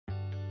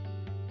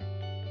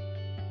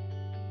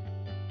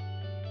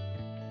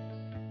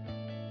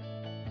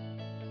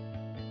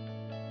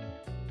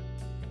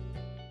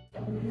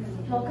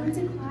Welcome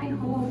to Cline,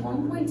 home of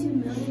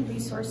 1.2 million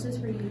resources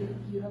for you to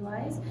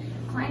utilize.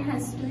 Cline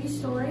has 3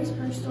 stories.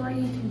 First story,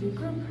 you can do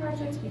group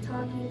projects, be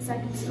talking.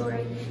 Second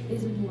story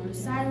is more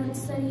silent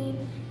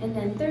studying. And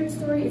then third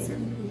story is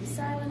complete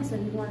silence, so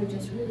if you want to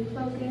just really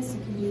focus,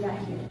 you can do that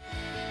here.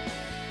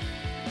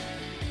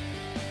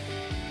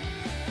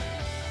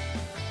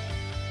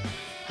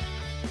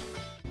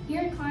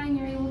 Here at Cline,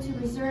 you're able to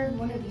reserve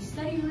one of these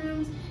study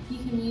rooms. You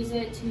can use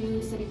it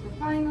to study for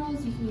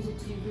finals, you can use it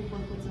to do group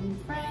work with some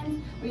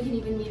friends, or you can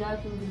even meet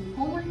up and do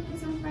homework with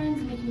some friends,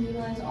 and you can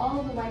utilize all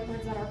of the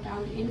whiteboards that are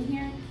found in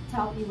here to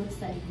help you with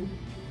studying.